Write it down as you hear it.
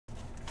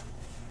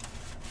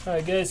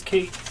Alright guys,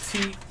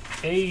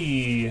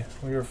 KTA.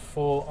 We are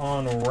full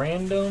on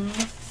random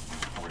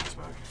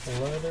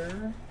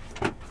letter.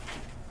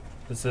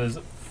 This is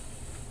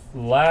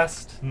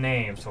last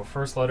name, so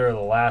first letter of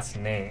the last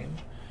name.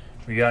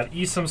 We got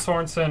Isam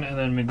Sorensen, and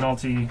then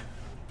McNulty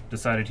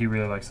decided he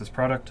really likes this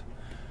product.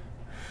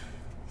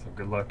 So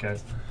good luck,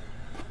 guys.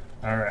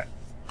 Alright.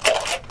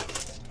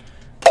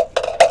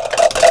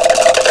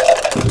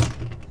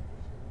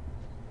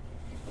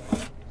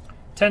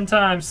 Ten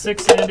times,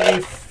 6 and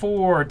a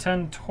 4.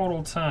 10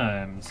 total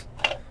times.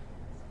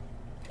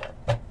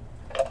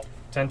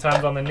 10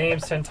 times on the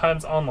names, 10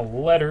 times on the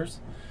letters.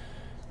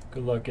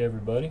 Good luck,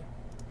 everybody.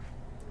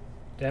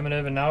 Damn it,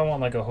 Evan. Now I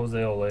want like a Jose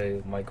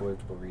Olay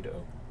microwaved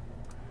burrito.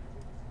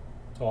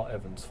 It's all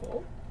Evan's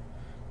fault.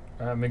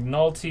 Alright,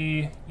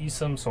 McNulty,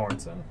 Isam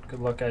Sorensen. Good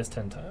luck, guys.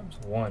 10 times.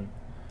 1.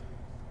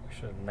 We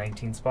should have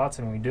 19 spots,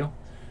 and we do.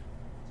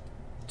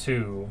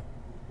 2,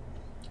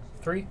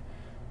 3,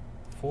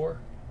 4,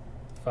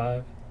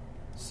 5,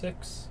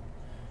 6,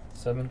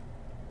 7,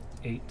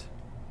 8,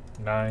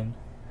 9,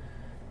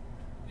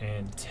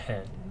 and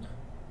 10.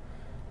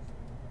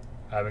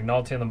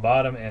 McNulty on the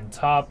bottom and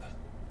top.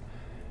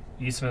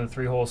 Eastman in the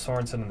 3-hole,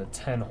 Sorensen in the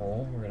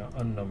 10-hole. We're going to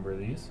unnumber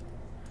these.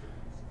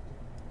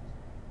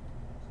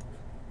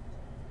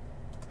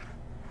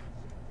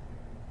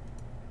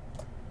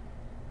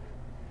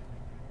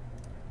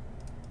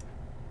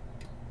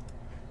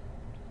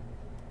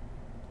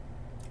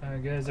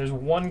 Alright guys, there's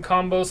one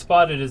combo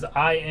spot. It is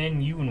I, N,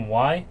 U, and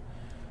Y.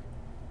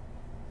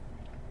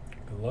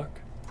 Good luck.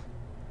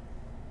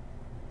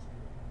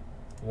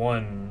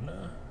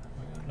 1,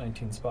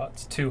 19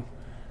 spots. 2,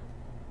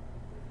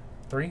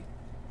 3,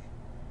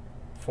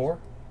 4,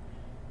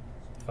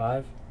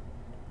 5,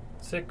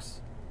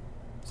 6,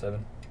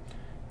 7,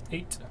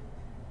 8,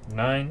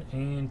 9,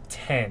 and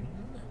 10.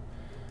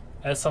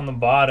 S on the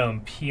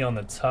bottom, P on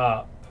the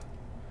top.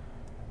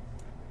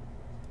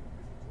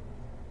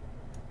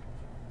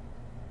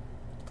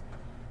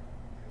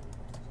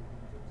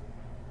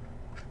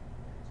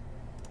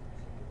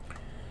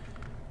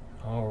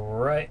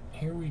 Alright,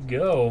 here we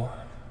go.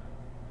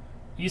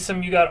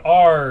 Isam, you got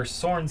R,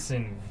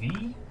 Sorensen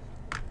V.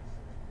 I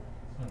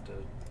have to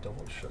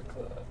double check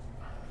that.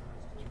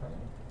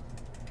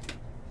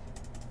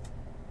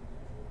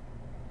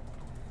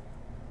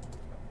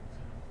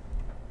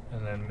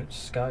 And then Mitch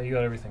Scott, you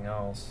got everything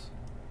else.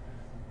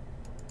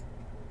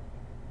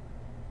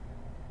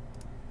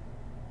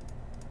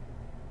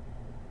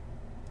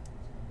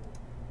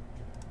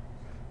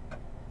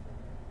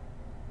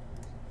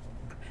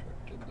 Make sure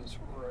I did this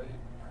right.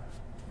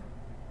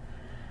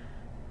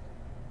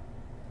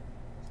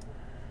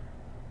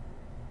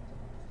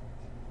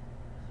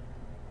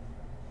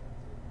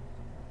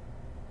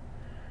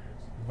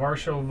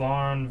 Varsho,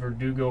 Vaughn,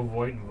 Verdugo,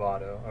 Voigt, and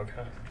Votto.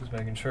 Okay, just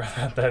making sure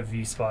that that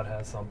V spot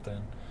has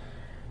something.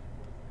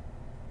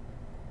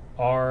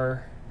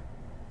 R,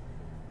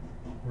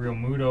 Real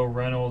Muto,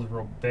 Reynolds,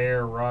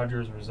 Robert,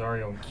 Rogers,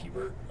 Rosario, and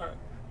Keibert. All right.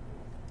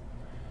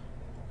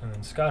 And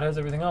then Scott has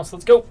everything else.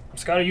 Let's go.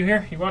 Scott, are you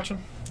here? You watching?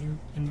 You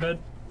in bed?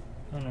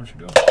 I don't know what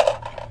you're doing.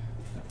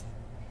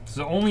 This is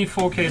the only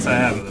full case I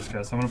have of this,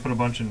 guys. So I'm going to put a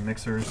bunch in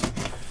mixers.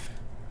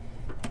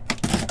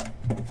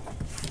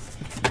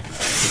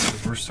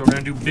 We're still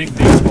going to do big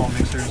baseball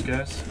mixers,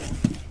 guys.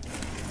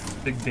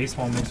 Big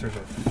baseball mixers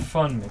are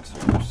fun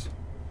mixers.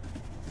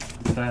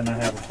 Then I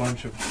have a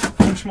bunch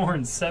more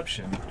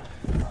Inception.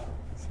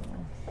 So.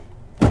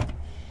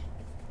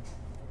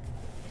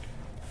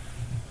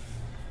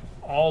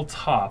 All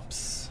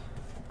tops.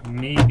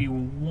 Maybe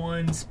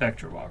one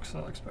Spectra box.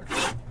 I like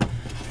Spectra.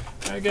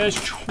 Alright guys,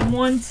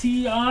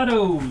 20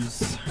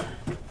 autos.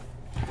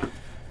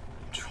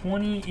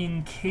 20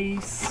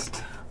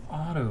 encased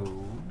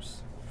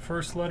autos.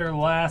 First letter,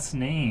 last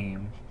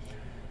name.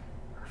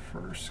 Our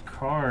first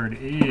card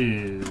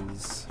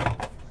is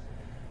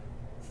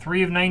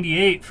 3 of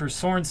 98 for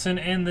Sorensen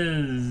and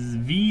the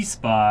V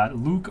spot,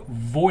 Luke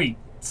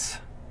Voigt.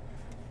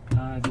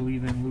 I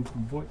believe in Luke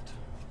Voigt.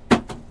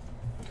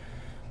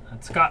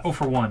 Scott 0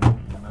 for 1.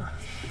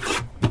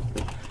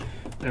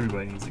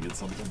 Everybody needs to get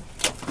something.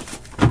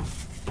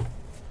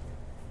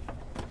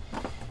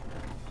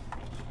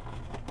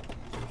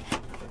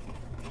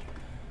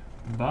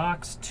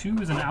 Box 2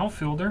 is an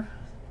outfielder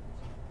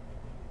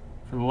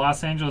for the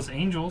Los Angeles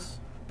Angels.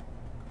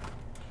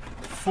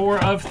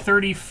 4 of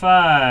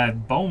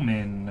 35,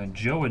 Bowman,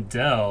 Joe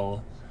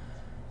Adell.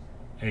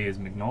 A is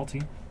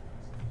McNulty.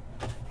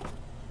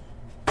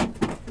 I'm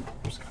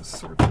just going to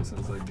sort this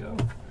as I go.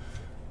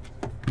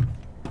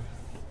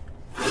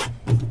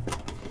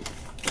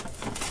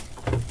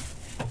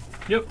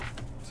 Yep.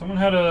 Someone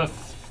had a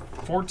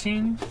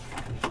 14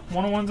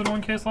 101s in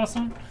one case last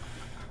time.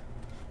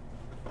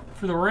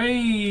 For the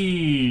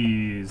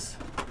Rays.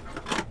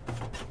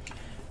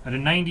 At a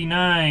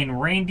 99,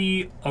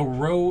 Randy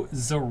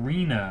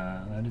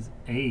Arozarena. That is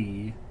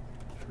A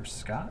for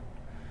Scott.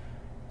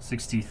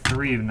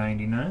 63 of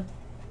 99.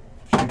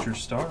 Future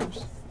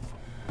Stars.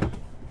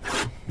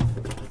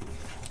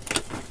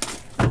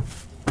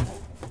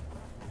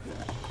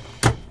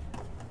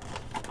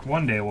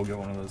 One day we'll get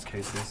one of those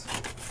cases.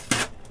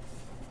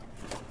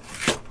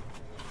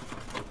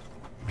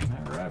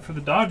 Alright, for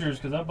the Dodgers,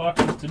 because that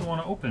box just didn't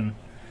want to open.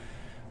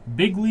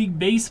 Big League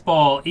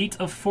Baseball, 8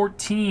 of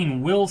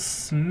 14, Will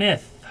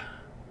Smith.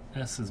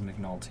 S is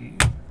McNulty.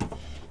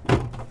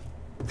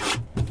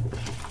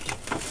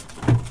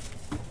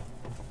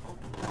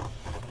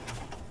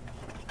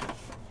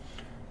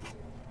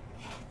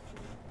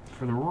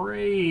 For the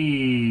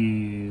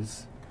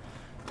Rays,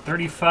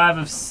 35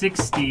 of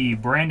 60,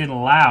 Brandon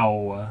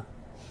Lau.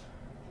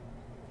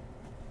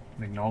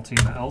 McNulty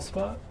in the L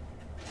spot.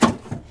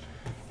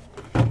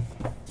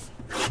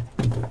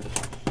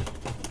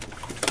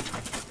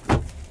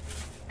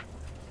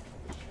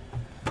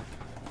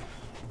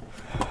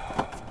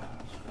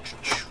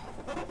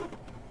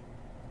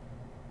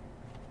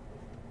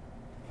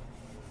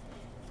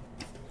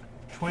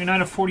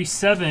 /29 of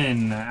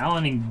 47,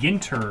 Allen and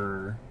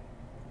Ginter.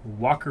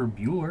 Walker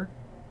Buehler.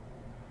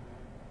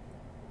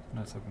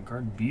 Nice looking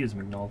card. B is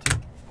McNulty.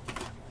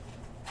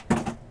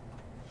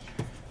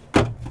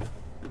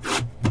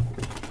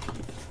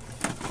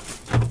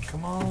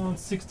 Come on,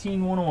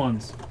 16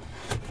 101s.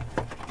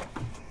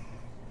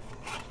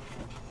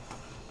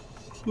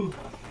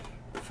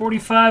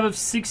 45 of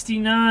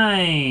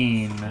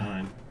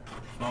 69.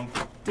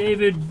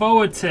 David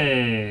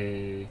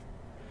Boate.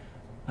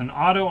 An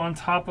auto on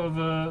top of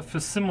a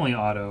facsimile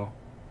auto.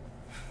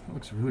 That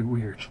looks really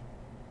weird.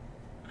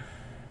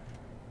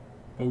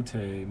 Bote,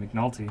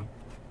 McNulty.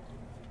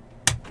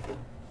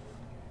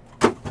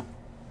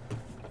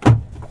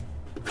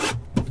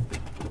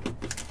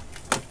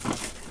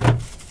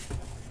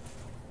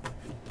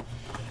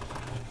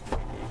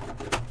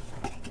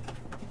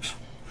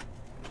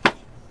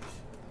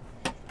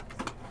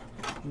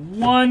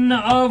 One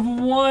of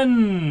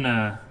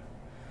one.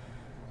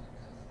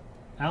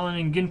 Allen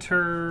and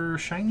Ginter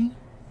shiny?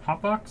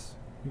 Hotbox? I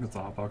think it's a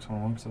Hotbox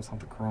 101 because that's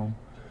not the chrome.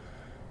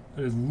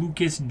 That is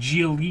Lucas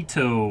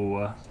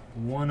Giolito.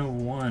 1 of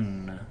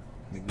 1.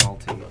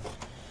 McNulty.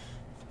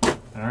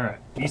 Alright.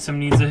 Esom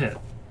needs a hit.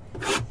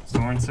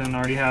 Sorensen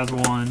already has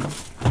one.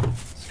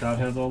 Scott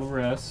has all the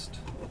rest.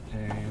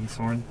 And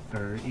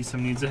Esom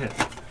needs a hit.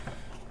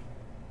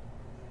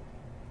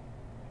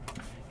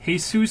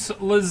 Jesus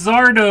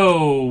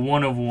Luzardo.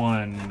 1 of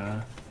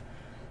 1.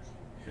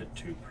 He had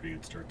 2 pretty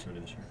good starts already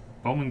this year.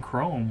 Bowman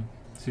Chrome.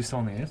 Is he still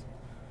on the A's?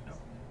 No.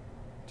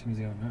 Team is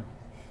he on now?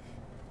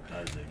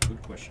 That is a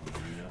good question. We do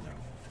not know.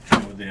 I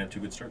know they had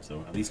 2 good starts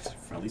though. At least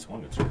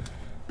one good start.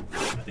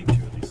 I think 2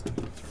 at least.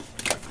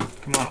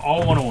 Come on,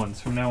 all 101s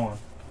from now on.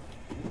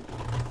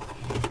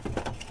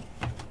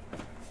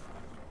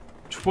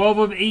 12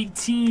 of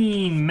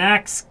 18,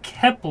 Max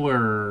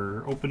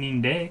Kepler,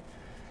 opening day.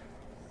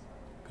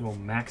 Good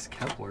old Max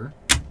Kepler.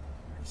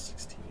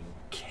 16.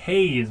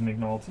 K is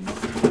McNulty.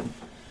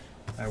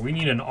 All right, we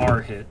need an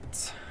R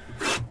hit.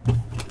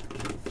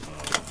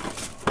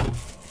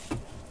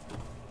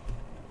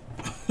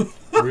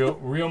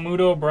 Real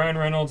Muto, Brian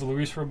Reynolds,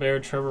 Luis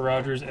Robert, Trevor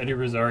Rogers, Eddie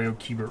Rosario,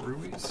 Keibert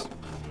Ruiz.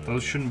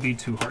 Those shouldn't be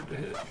too hard to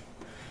hit.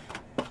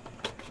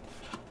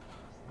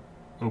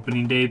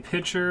 Opening day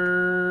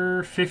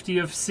pitcher, 50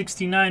 of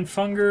 69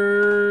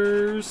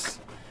 Fungers.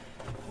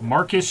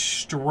 Marcus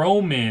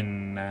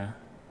Stroman.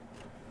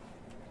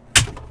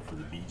 For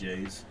the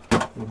BJs.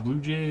 The Blue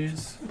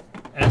Jays.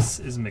 S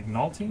is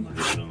McNulty.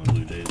 I've been on the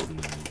Blue Jays in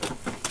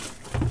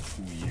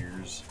 2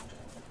 years.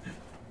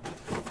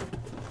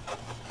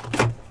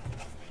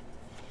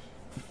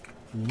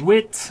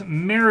 Whit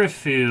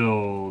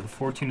Merrifield,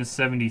 14 of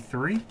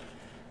 73.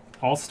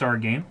 All-Star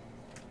Game.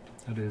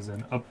 That is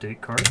an update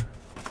card.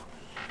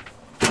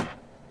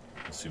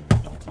 Assume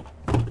McNulty.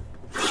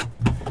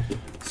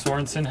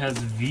 Sorensen has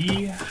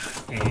V,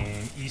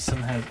 and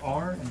Esom has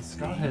R, and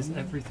Scott has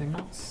everything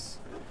else.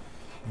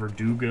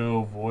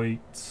 Verdugo,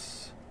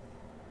 Voigt,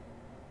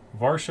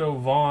 Varsho,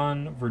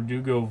 Vaughn,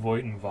 Verdugo,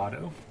 Voigt, and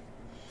Votto.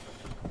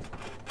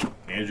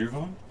 Andrew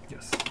Vaughn?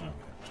 Yes. Okay.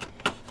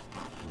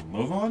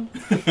 Movon?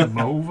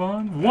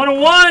 Movon?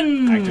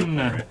 101! Active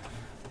player, right?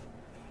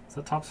 Is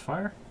that Topps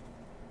Fire?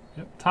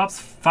 Yep. Topps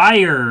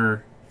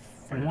Fire.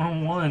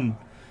 101.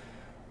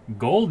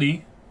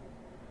 Goldie.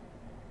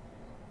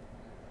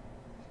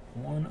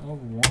 1 of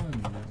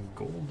 1.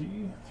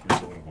 Goldie. 3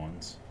 1 of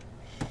 1s.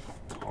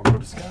 I'll go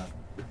to Scott.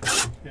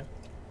 Yeah.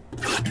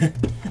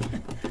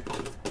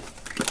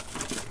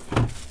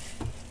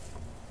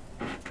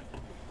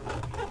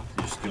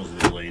 Your skills are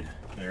delayed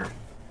there.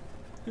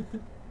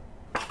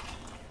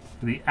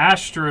 For the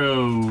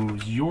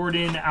Astros,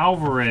 Jordan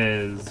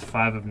Alvarez,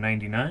 5 of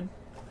 99.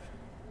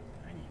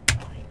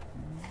 99.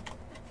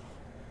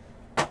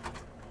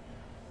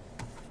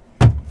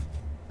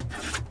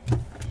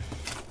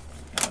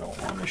 I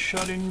don't want to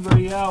shut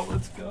anybody out.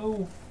 Let's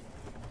go.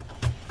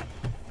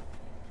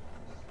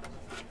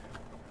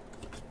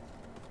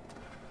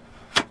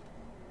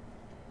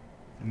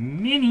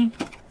 Mini.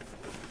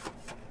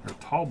 Or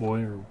Tall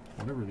Boy, or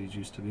whatever these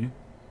used to be.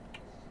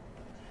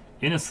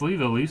 In a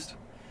sleeve, at least.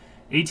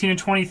 18 of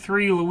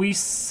 23,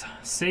 Luis,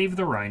 save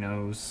the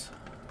Rhinos.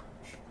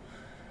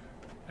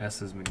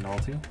 S is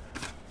McNulty.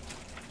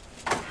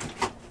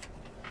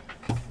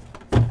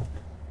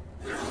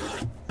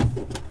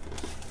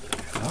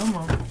 Come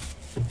on.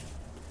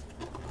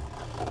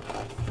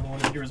 I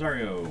want to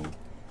Rosario.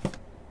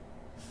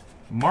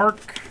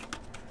 Mark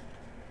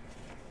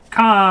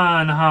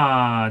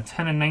Conha,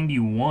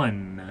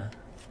 10/91.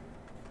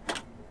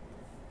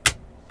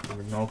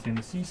 McNulty in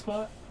the C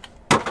spot.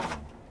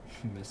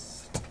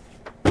 Miss.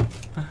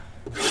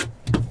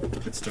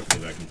 It's stuck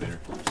in the vacuum cleaner.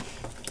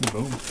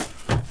 Boom.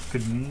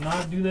 Could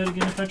not do that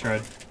again if I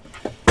tried.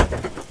 I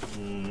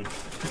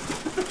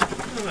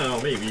don't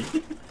know, maybe.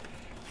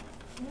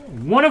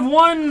 1 of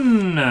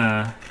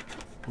 1.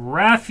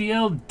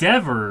 Raphael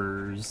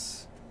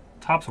Devers.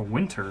 Tops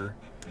Winter.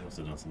 I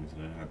also done something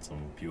today. I had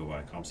some people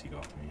buy Comseek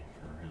off me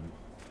for him.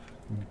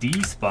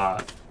 D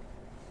spot.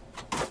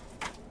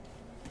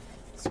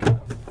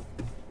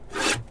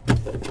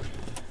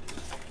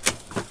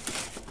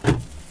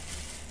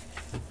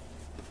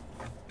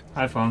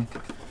 iPhone.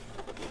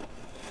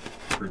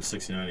 Bird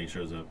 69, he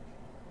shows up.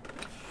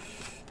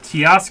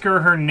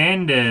 Teoscar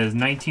Hernandez,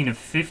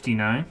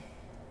 19/59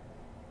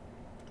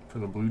 for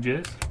the Blue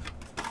Jays.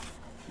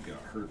 He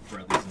got hurt.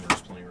 Bradley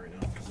Zimmer's playing right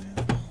now because they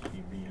had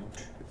EV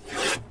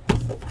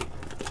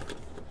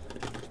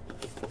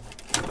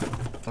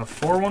out.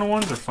 4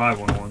 101s or 5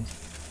 101s?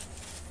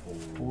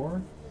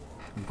 4.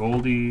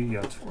 Goldie,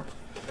 yeah, it's 4.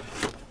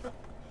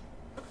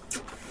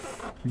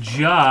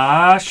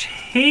 Josh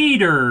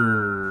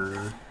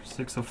Hader,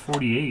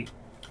 6/48.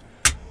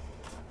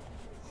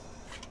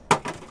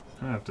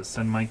 I have to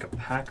send Mike a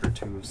pack or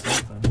 2 of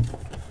something.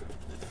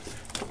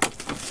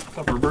 What's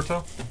up,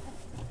 Roberto?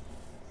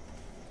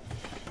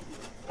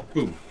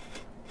 Boom.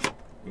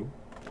 Boom.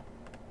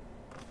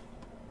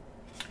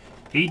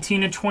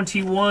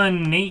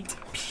 18/21, Nate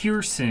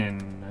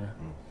Pearson.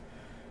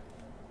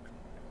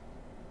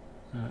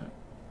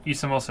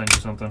 Easton, I'll send you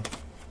something.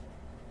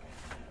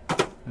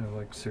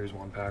 Like Series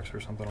 1 packs or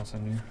something, I'll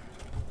send you.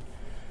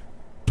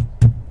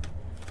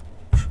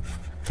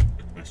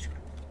 Nice try.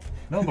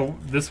 No,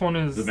 this one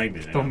is the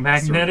magnet. The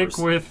magnetic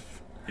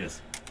with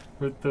yes.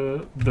 With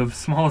the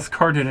smallest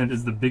card in it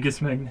is the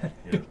biggest magnetic.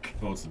 Yeah.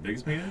 Oh, it's the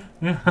biggest magnet?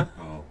 Yeah.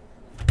 Oh.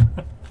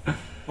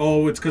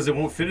 Oh, it's because it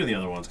won't fit in the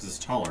other ones because it's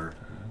taller.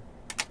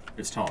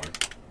 It's taller.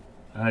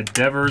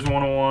 Devers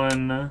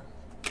 101.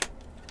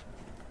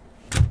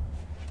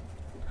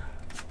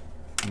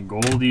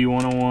 Goldie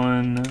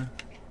 101.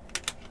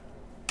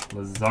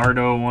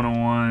 Lizardo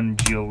 101.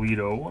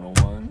 Giolito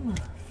 101.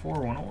 4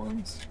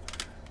 101s.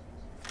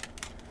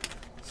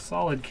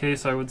 Solid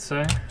case, I would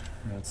say.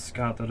 That's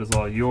Scott, that is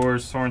all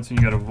yours. Sorensen, you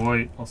got a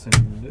Voigt. I'll send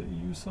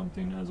you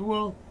something as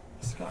well.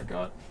 Scott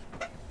got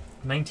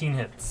 19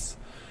 hits.